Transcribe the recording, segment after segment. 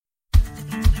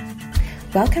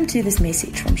Welcome to this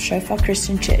message from Shofar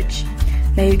Christian Church.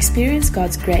 May you experience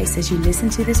God's grace as you listen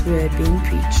to this word being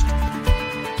preached.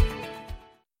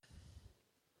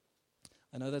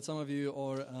 I know that some of you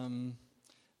are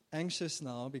anxious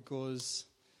now because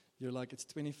you're like, it's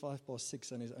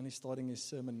 6:25 and he's only starting his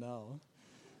sermon now.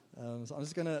 So I'm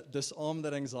just going to disarm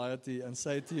that anxiety and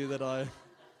say to you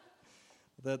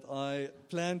that I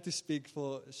plan to speak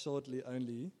for shortly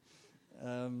only.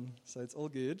 So it's all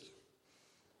good.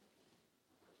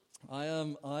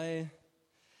 I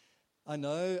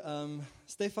know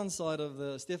Stefan's side of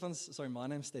my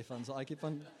name's Stefan, so I keep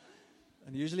on,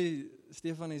 and usually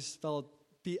Stefan is spelled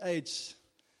PH,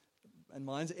 and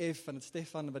mine's F, and it's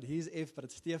Stefan, but he's F, but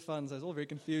it's Stefan, so it's all very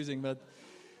confusing, but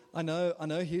I know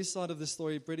his side of the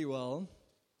story pretty well.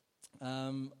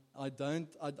 I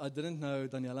didn't know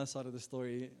Daniela's side of the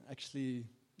story, actually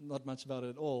not much about it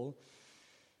at all,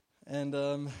 and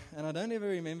I don't ever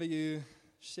remember you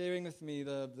sharing with me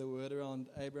the word around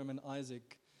Abraham and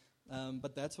Isaac,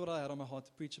 but that's what I had on my heart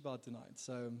to preach about tonight.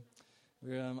 So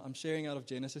I'm sharing out of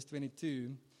Genesis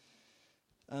 22,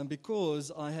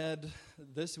 because I had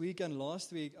this week and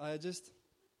last week, I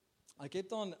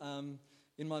kept on,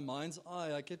 in my mind's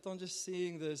eye, I kept on just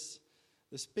seeing this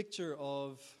picture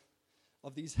of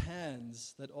these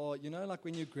hands that are, like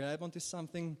when you grab onto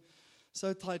something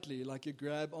so tightly, like you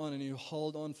grab on and you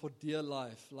hold on for dear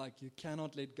life, like you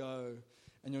cannot let go,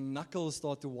 and your knuckles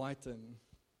start to whiten.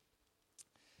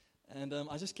 And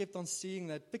I just kept on seeing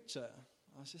that picture.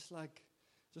 I was just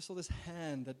saw this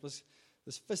hand this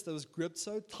fist that was gripped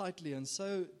so tightly and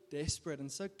so desperate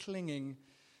and so clinging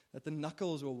that the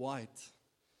knuckles were white.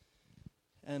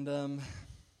 And I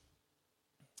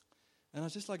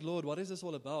was just like, Lord, what is this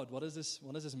all about? What does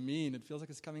this mean? It feels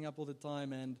like it's coming up all the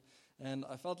time. And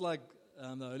I felt like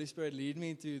the Holy Spirit lead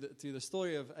me to the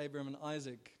story of Abraham and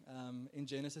Isaac in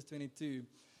Genesis 22.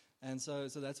 And so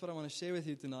that's what I want to share with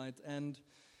you tonight. And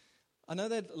I know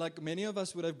that like many of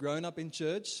us would have grown up in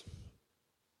church,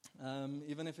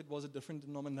 even if it was a different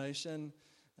denomination.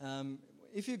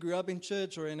 If you grew up in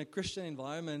church or in a Christian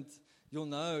environment, you'll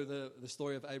know the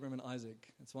story of Abraham and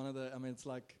Isaac. It's one of it's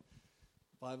like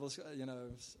Bible,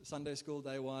 Sunday school,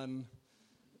 day 1,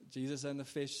 Jesus and the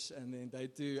fish, and then day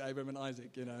 2, Abraham and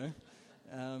Isaac,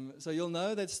 So you'll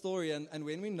know that story, and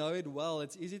when we know it well,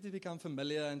 it's easy to become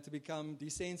familiar and to become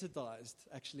desensitized,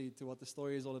 actually, to what the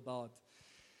story is all about.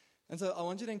 And so I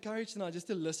want you to encourage tonight just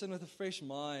to listen with a fresh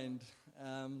mind.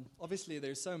 Obviously,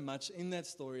 there's so much in that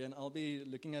story, and I'll be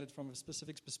looking at it from a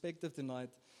specific perspective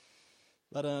tonight.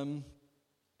 But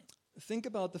think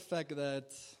about the fact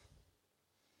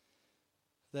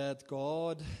that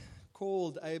God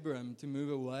called Abram to move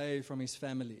away from his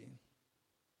family.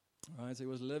 Right, so he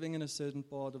was living in a certain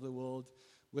part of the world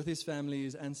with his family,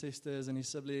 his ancestors, and his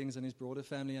siblings, and his broader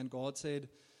family. And God said,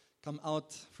 "Come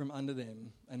out from under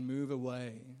them and move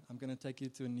away. I'm going to take you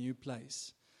to a new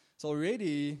place." So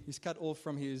already he's cut off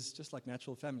from his just like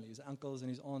natural family, his uncles and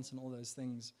his aunts and all those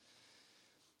things.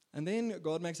 And then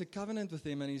God makes a covenant with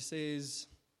him, and He says,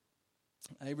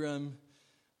 "Abram,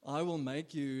 I will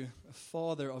make you a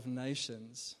father of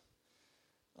nations.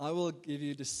 I will give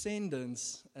you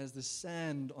descendants as the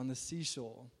sand on the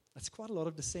seashore." That's quite a lot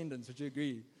of descendants, would you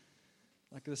agree?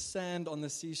 Like the sand on the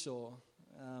seashore.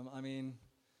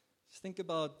 Just think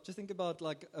about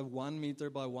like a 1 meter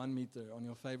by 1 meter on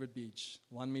your favorite beach,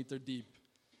 1 meter deep,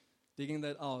 digging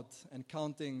that out and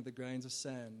counting the grains of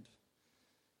sand.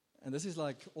 And this is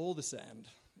like all the sand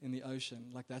in the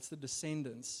ocean. Like that's the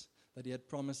descendants that He had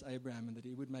promised Abraham, and that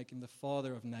He would make him the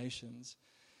father of nations.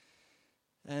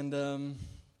 And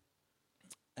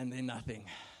then nothing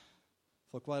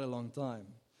for quite a long time.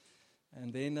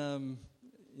 And then,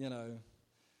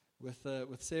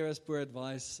 with Sarah's poor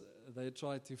advice, they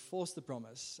tried to force the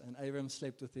promise, and Abraham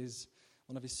slept with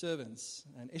one of his servants,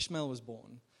 and Ishmael was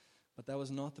born. But that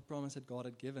was not the promise that God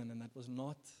had given, and that was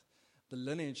not the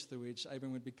lineage through which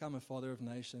Abraham would become a father of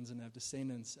nations and have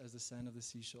descendants as the sand of the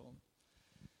seashore.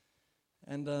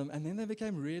 And then they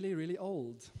became really, really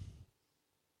old.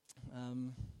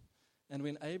 And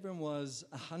when Abram was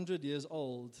 100 years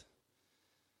old,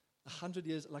 100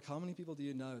 years, like how many people do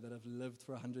you know that have lived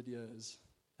for 100 years?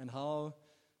 And how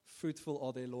fruitful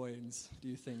are their loins, do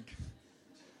you think?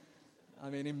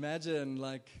 Imagine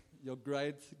like your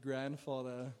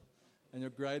great-grandfather and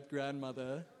your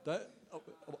great-grandmother.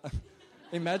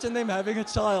 Imagine them having a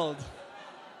child.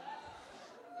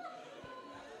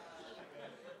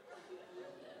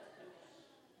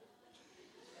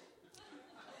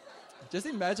 Just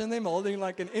imagine them holding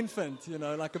like an infant,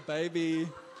 like a baby,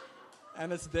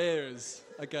 and it's theirs,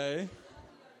 okay?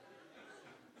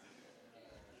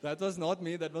 That was not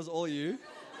me, that was all you.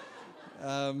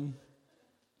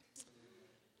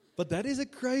 But that is a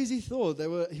crazy thought.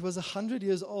 He was 100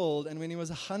 years old, and when he was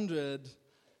 100,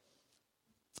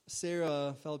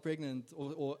 Sarah fell pregnant,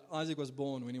 or Isaac was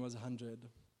born when he was 100.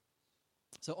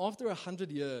 So after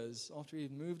 100 years, after he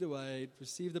moved away,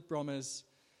 received the promise,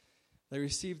 they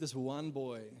received this one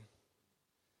boy.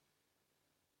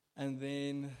 And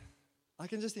then I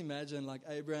can just imagine like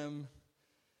Abraham,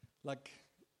 like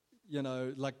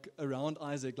around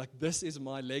Isaac, like this is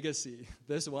my legacy.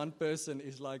 This one person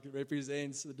is like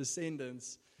represents the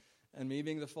descendants. And me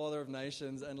being the father of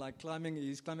nations and like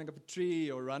he's climbing up a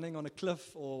tree or running on a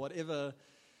cliff or whatever,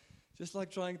 just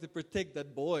like trying to protect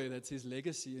that boy, that's his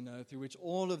legacy, through which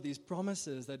all of these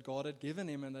promises that God had given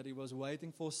him and that he was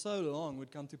waiting for so long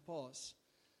would come to pass.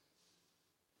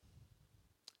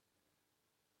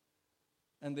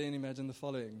 And then imagine the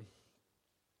following.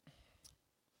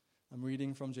 I'm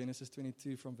reading from Genesis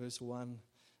 22 from verse 1,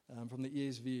 from the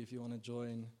ESV if you want to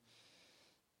join,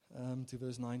 to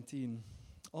verse 19.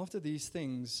 After these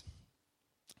things,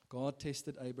 God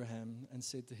tested Abraham and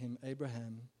said to him,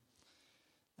 Abraham,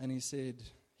 and he said,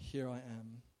 here I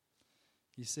am.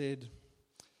 He said,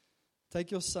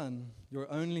 take your son, your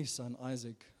only son,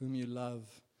 Isaac, whom you love,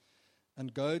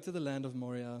 and go to the land of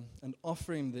Moriah and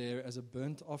offer him there as a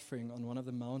burnt offering on one of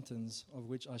the mountains of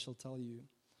which I shall tell you.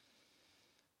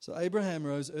 So Abraham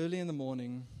rose early in the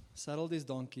morning, saddled his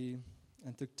donkey,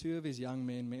 and took 2 of his young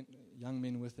men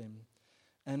with him,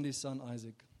 and his son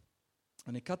Isaac.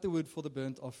 And he cut the wood for the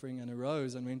burnt offering and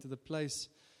arose and went to the place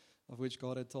of which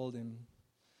God had told him.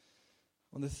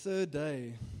 On the 3rd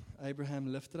day,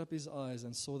 Abraham lifted up his eyes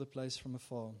and saw the place from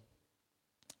afar.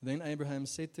 Then Abraham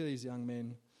said to his young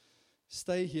men,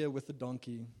 stay here with the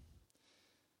donkey.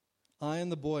 I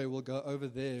and the boy will go over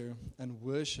there and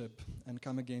worship and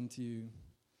come again to you.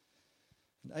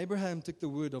 And Abraham took the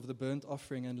wood of the burnt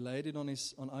offering and laid it on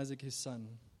Isaac his son.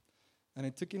 And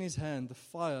he took in his hand the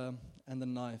fire and the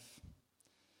knife.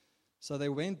 So they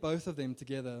went both of them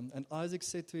together. And Isaac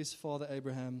said to his father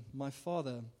Abraham, my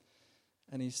father.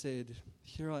 And he said,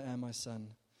 here I am, my son.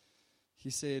 He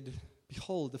said,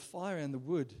 behold, the fire and the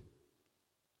wood.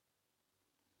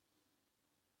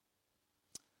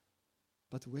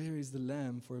 But where is the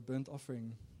lamb for a burnt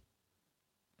offering?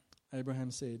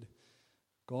 Abraham said,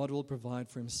 God will provide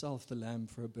for himself the lamb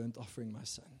for a burnt offering, my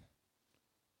son.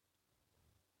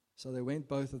 So they went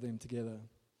both of them together.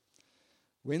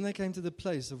 When they came to the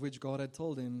place of which God had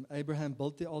told him, Abraham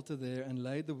built the altar there and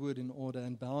laid the wood in order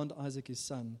and bound Isaac his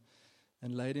son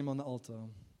and laid him on the altar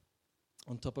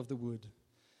on top of the wood.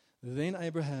 Then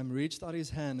Abraham reached out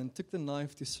his hand and took the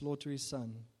knife to slaughter his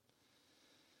son.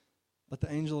 But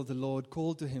the angel of the Lord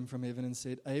called to him from heaven and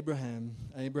said, Abraham,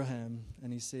 Abraham.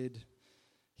 And he said,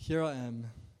 here I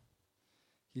am.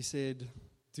 He said,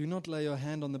 do not lay your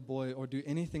hand on the boy or do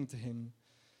anything to him,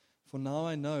 for now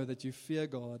I know that you fear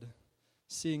God,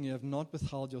 seeing you have not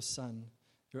withheld your son,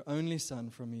 your only son,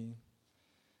 from me.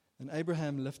 And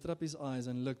Abraham lifted up his eyes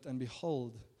and looked, and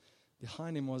behold,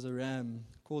 behind him was a ram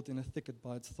caught in a thicket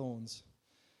by its thorns.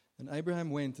 And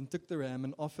Abraham went and took the ram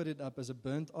and offered it up as a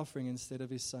burnt offering instead of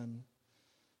his son.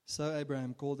 So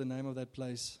Abraham called the name of that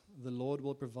place, the Lord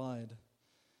will provide.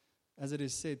 As it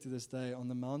is said to this day, on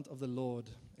the mount of the Lord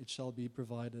it shall be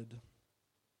provided.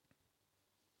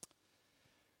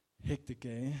 Hectic,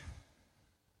 eh?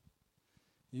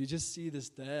 You just see this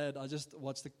dad. I just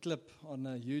watched a clip on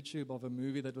YouTube of a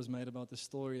movie that was made about the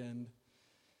story, and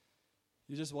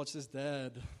you just watch this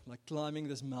dad like climbing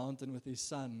this mountain with his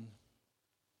son,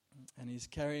 and he's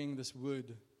carrying this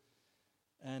wood,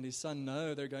 and his son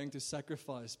knows they're going to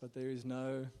sacrifice, but there is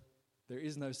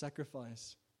no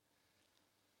sacrifice.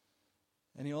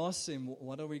 And he asks him,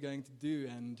 what are we going to do?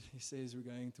 And he says, we're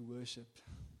going to worship.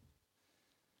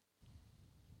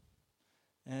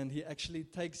 And he actually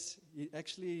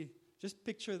just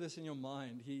picture this in your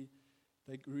mind.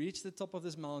 They reach the top of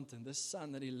this mountain, this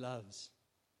son that he loves,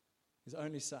 his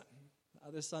only son. The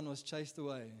other son was chased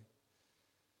away.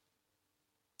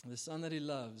 The son that he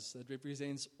loves, that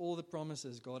represents all the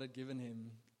promises God had given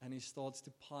him, and he starts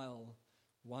to pile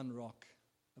one rock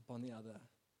upon the other,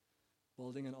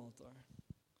 building an altar.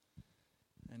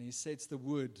 And he sets the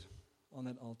wood on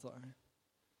that altar.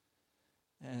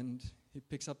 And he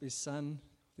picks up his son.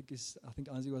 I think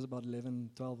Isaac was about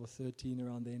 11, 12 or 13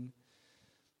 around then.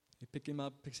 He picks him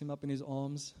up in his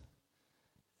arms,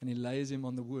 and he lays him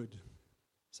on the wood.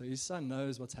 So his son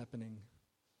knows what's happening.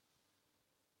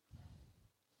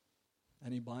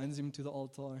 And he binds him to the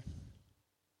altar.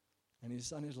 And his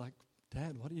son is like,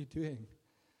 Dad, what are you doing?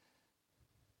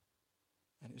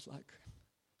 And he's like,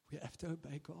 we have to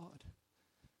obey God.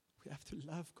 We have to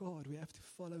love God. We have to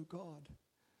follow God,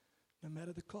 no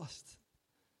matter the cost.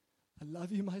 I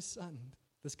love you, my son.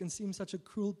 This can seem such a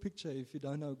cruel picture if you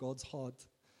don't know God's heart.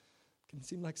 It can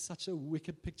seem like such a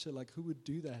wicked picture, like who would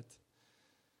do that?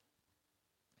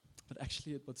 But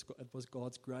actually it was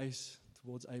God's grace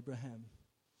towards Abraham.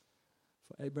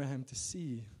 For Abraham to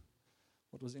see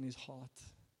what was in his heart.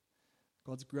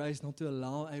 God's grace not to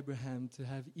allow Abraham to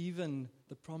have even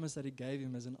the promise that he gave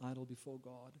him as an idol before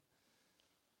God.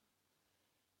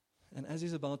 And as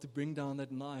he's about to bring down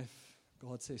that knife,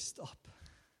 God says, stop.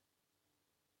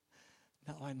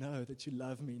 Now I know that you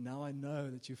love me. Now I know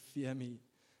that you fear me.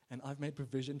 And I've made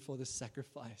provision for this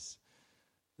sacrifice.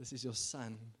 This is your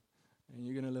son. And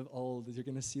you're going to live old. You're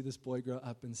going to see this boy grow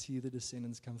up and see the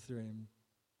descendants come through him.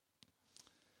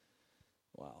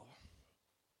 Wow.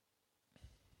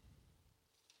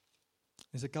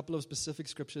 There's a couple of specific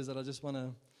scriptures that I just want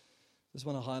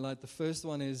to highlight. The first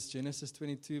one is Genesis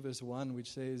 22 verse 1,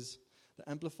 which says, the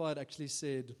Amplified actually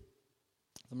said,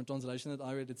 from a translation that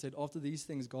I read, it said, after these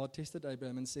things, God tested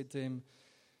Abraham and said to him,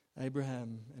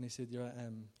 Abraham, and he said, here I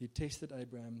am. He tested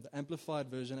Abraham. The Amplified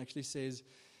version actually says,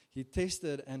 he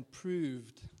tested and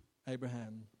proved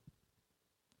Abraham.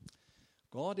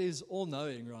 God is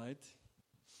all-knowing, right?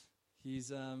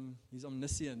 He's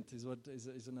omniscient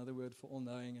is another word for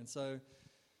all-knowing. And so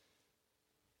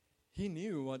he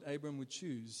knew what Abram would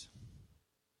choose.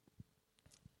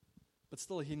 But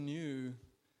still he knew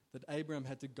that Abram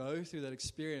had to go through that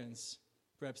experience,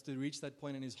 perhaps to reach that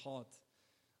point in his heart,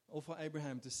 or for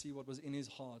Abraham to see what was in his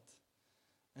heart.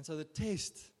 And so the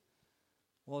test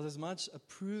was as much a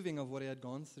proving of what he had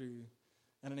gone through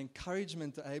and an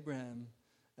encouragement to Abraham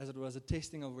as it was a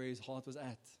testing of where his heart was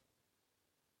at.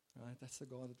 Right? That's the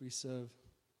God that we serve.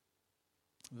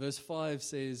 Verse 5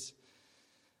 says,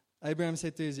 Abraham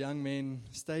said to his young men,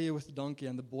 stay here with the donkey,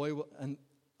 and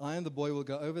I and the boy will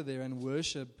go over there and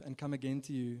worship and come again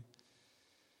to you.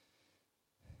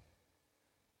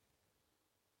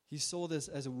 He saw this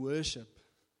as a worship.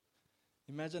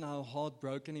 Imagine how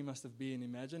heartbroken he must have been.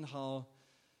 Imagine how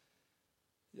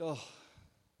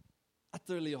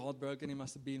utterly heartbroken he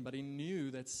must have been. But he knew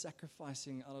that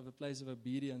sacrificing out of a place of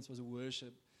obedience was a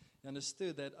worship. He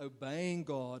understood that obeying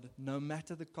God, no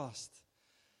matter the cost,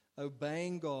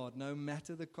 obeying God, no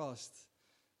matter the cost,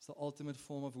 is the ultimate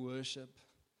form of worship.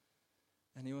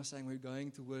 And he was saying, we're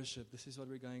going to worship. This is what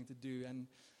we're going to do. And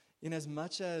in as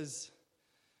much as,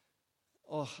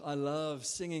 I love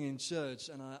singing in church,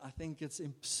 and I think it's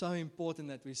so important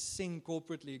that we sing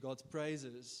corporately God's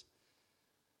praises.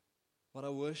 But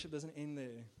our worship doesn't end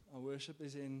there. Our worship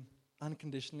is in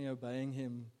unconditionally obeying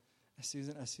Him as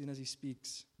soon as He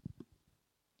speaks.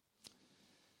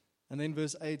 And then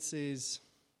verse 8 says,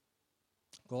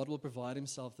 God will provide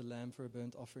Himself the lamb for a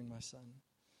burnt offering, my son.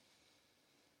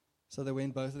 So they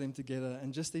went, both of them together.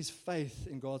 And just his faith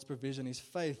in God's provision, his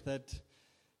faith that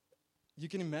you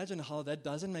can imagine how that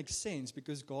doesn't make sense,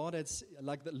 because God had,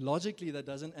 logically that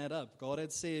doesn't add up. God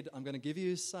had said, I'm going to give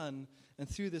you a son, and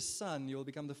through this son you'll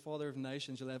become the father of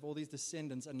nations. You'll have all these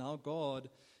descendants. And now God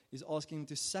is asking him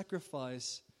to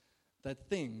sacrifice that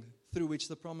thing through which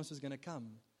the promise was going to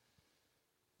come.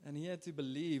 And he had to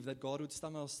believe that God would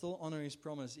somehow still honor his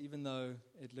promise, even though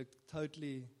it looked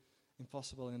totally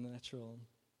impossible in the natural.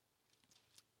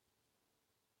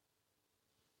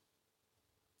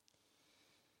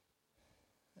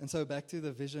 And so back to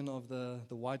the vision of the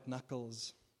white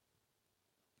knuckles.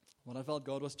 What I felt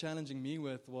God was challenging me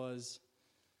with was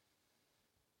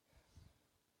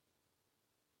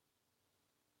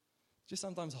just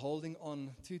sometimes holding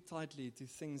on too tightly to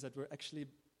things that were actually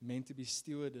meant to be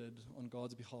stewarded on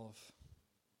God's behalf.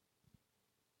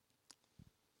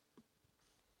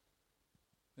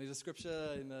 There's a scripture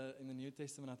in the New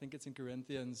Testament, I think it's in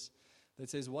Corinthians, that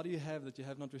says, what do you have that you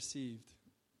have not received?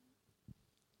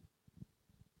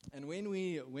 And when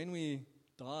we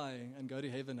die and go to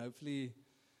heaven, hopefully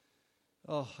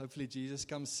Jesus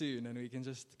comes soon and we can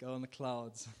just go on the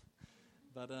clouds.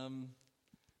 But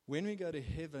when we go to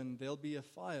heaven, there'll be a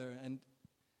fire,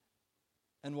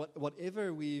 and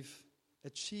whatever we've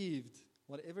achieved,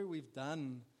 whatever we've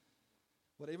done,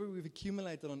 whatever we've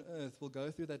accumulated on earth will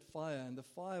go through that fire, and the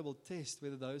fire will test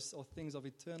whether those are things of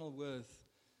eternal worth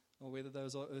or whether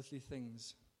those are earthly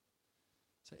things.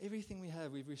 So everything we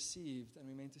have, we've received, and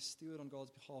we're meant to steward on God's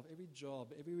behalf. Every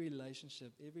job, every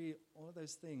relationship, all of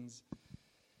those things.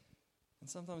 And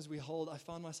sometimes I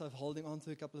found myself holding on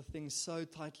to a couple of things so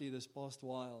tightly this past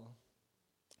while.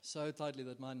 So tightly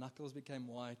that my knuckles became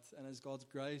white. And as God's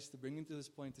grace to bring me to this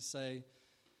point to say,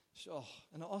 sure.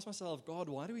 And I asked myself, God,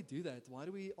 why do we do that? Why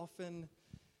do we often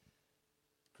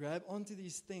grab onto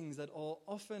these things that are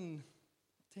often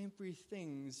temporary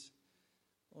things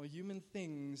or human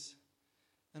things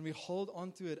And we hold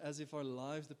on to it as if our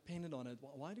lives depended on it.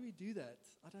 Why do we do that?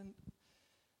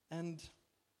 And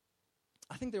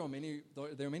I think there are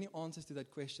many answers to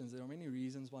that question. There are many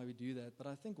reasons why we do that. But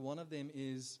I think one of them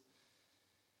is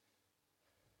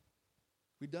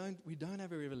we don't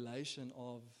have a revelation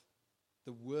of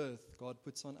the worth God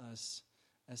puts on us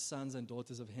as sons and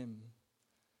daughters of Him.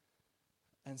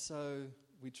 And so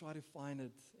we try to find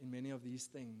it in many of these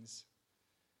things.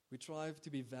 We try to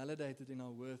be validated in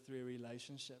our worth through a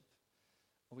relationship.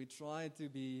 Or we try to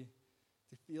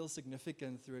feel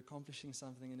significant through accomplishing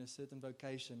something in a certain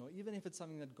vocation. Or even if it's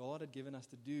something that God had given us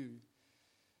to do,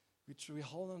 we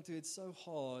hold on to it so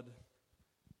hard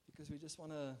because we just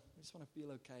want to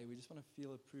feel okay. We just want to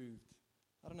feel approved.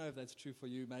 I don't know if that's true for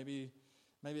you. Maybe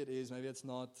it is. Maybe it's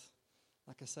not.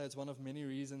 Like I say, it's one of many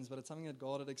reasons, but it's something that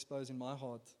God had exposed in my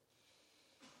heart.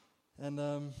 And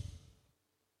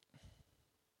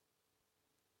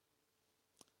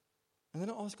then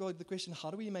I ask God the question,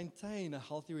 how do we maintain a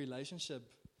healthy relationship?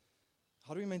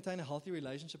 How do we maintain a healthy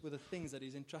relationship with the things that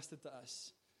He's entrusted to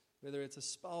us? Whether it's a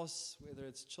spouse, whether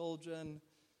it's children,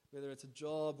 whether it's a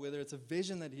job, whether it's a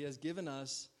vision that He has given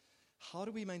us. How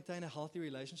do we maintain a healthy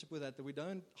relationship with that we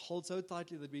don't hold so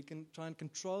tightly that we can try and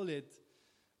control it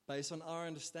based on our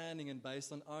understanding and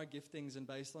based on our giftings and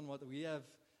based on what we have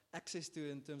access to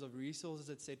in terms of resources,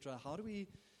 etc. How do we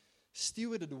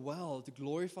steward it well to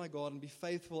glorify God and be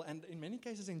faithful and in many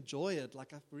cases enjoy it?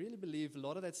 Like I really believe a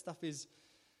lot of that stuff is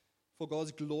for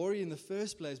God's glory in the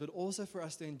first place, but also for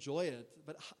us to enjoy it.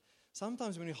 But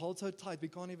sometimes when we hold so tight, we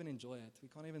can't even enjoy it. We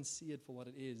can't even see it for what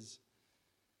it is.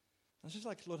 And it's just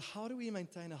like, Lord, how do we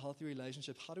maintain a healthy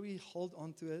relationship? How do we hold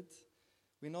on to it?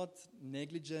 We're not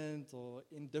negligent or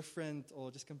indifferent or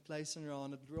just complacent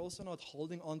around it. But we're also not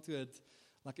holding on to it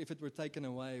like if it were taken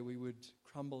away, we would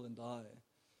crumble and die.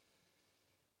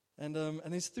 And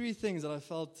there's three things that I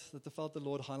felt the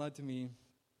Lord highlight to me.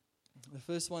 The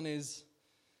first one is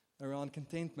around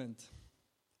contentment.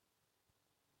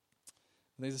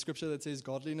 There's a scripture that says,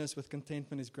 godliness with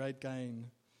contentment is great gain.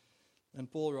 And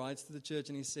Paul writes to the church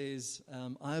and he says,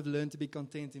 I have learned to be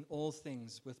content in all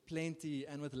things, with plenty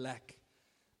and with lack.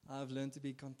 I've learned to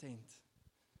be content.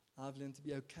 I've learned to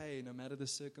be okay no matter the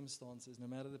circumstances, no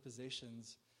matter the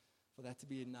possessions, for that to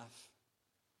be enough.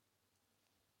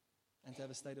 And to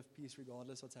have a state of peace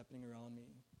regardless what's happening around me.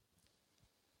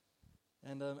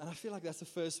 And I feel like that's the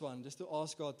first one, just to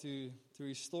ask God to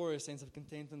restore a sense of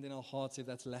contentment in our hearts if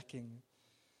that's lacking.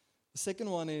 The second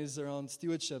one is around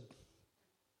stewardship.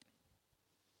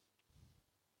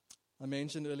 I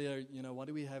mentioned earlier, what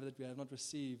do we have that we have not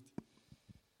received?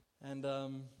 And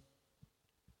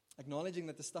acknowledging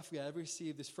that the stuff we have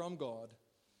received is from God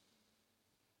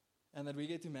and that we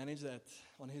get to manage that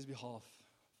on His behalf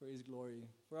for His glory.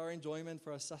 For our enjoyment,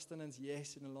 for our sustenance,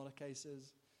 yes, in a lot of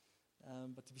cases,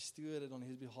 but to be stewarded on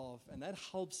His behalf. And that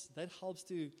helps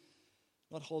to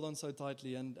not hold on so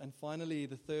tightly. And finally,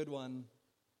 the third one,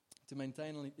 to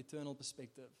maintain an eternal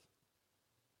perspective.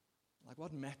 Like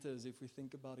what matters if we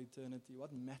think about eternity?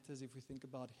 What matters if we think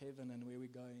about heaven and where we're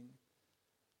going?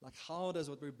 Like how does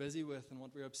what we're busy with and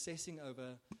what we're obsessing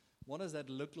over, what does that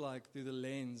look like through the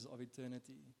lens of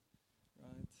eternity?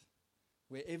 Right?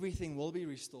 Where everything will be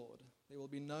restored. There will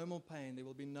be no more pain. There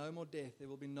will be no more death. There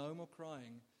will be no more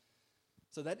crying.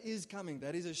 So that is coming.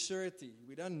 That is a surety.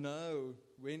 We don't know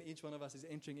when each one of us is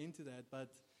entering into that.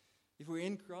 But if we're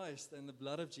in Christ and the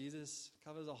blood of Jesus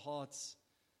covers our hearts,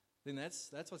 then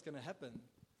that's what's going to happen.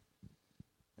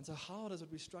 And so how does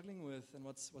what we're struggling with and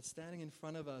what's standing in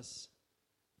front of us,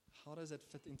 how does that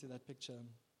fit into that picture?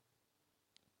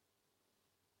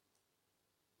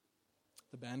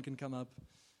 The band can come up.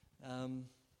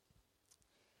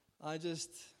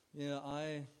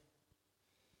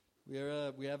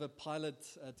 We have a pilot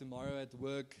tomorrow at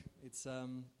work.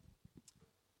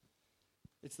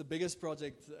 It's the biggest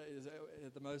project,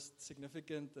 the most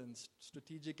significant and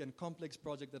strategic and complex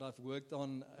project that I've worked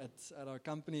on at our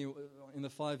company in the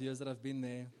 5 years that I've been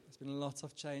there. There's been lots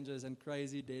of changes and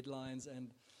crazy deadlines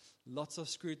and lots of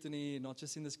scrutiny, not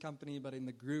just in this company, but in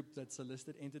the group that's a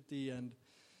listed entity.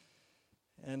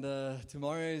 And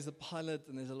tomorrow is the pilot,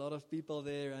 and there's a lot of people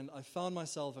there. And I found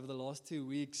myself over the last 2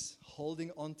 weeks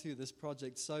holding on to this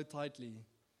project so tightly.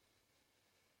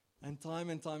 And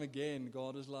time again,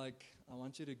 God was like, I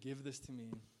want you to give this to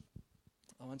me.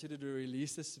 I want you to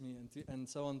release this to me. And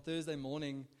so on Thursday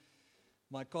morning,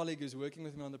 my colleague who's working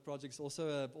with me on the project is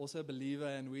also a believer,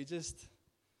 and we just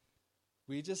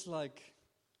like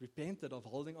repented of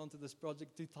holding on to this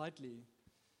project too tightly.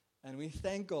 And we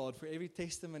thank God for every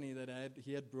testimony that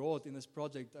He had brought in this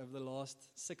project over the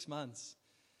last 6 months.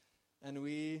 And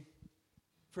we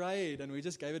prayed and we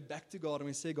just gave it back to God and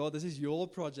we said, God, this is your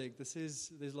project.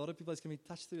 There's a lot of people that's going to be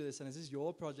touched through this, and this is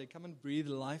your project. Come and breathe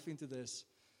life into this.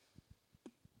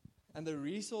 And the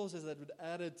resources that would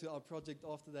added to our project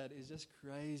after that is just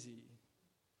crazy.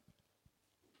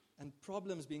 And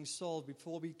problems being solved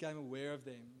before we became aware of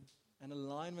them. And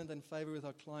alignment and favor with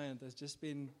our client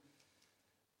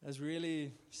has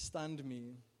really stunned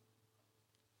me.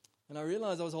 And I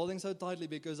realized I was holding so tightly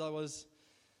because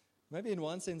maybe in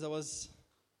one sense, I was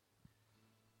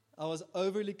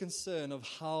overly concerned of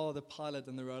how the pilot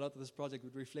and the rollout of this project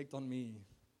would reflect on me,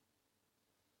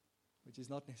 which is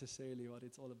not necessarily what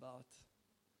it's all about.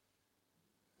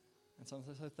 And so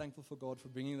I'm so thankful for God for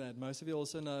bringing that. Most of you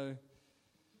also know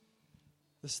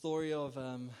the story of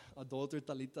our daughter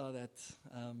Talita that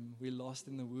we lost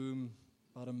in the womb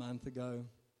about a month ago.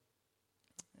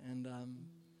 And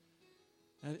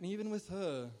even with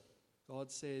her,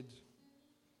 God said,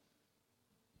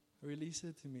 release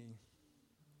her to me.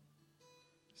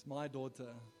 She's my daughter.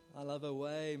 I love her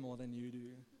way more than you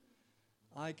do.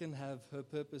 I can have her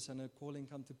purpose and her calling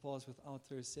come to pass without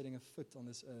her setting a foot on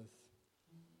this earth.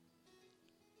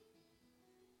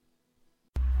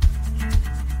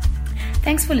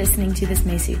 Thanks for listening to this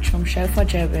message from Shofar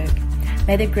Joburg.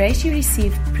 May the grace you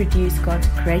receive produce God's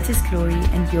greatest glory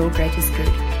and your greatest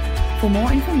good. For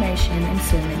more information and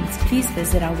sermons, please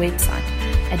visit our website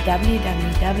at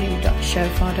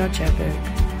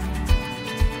www.shofar.joburg.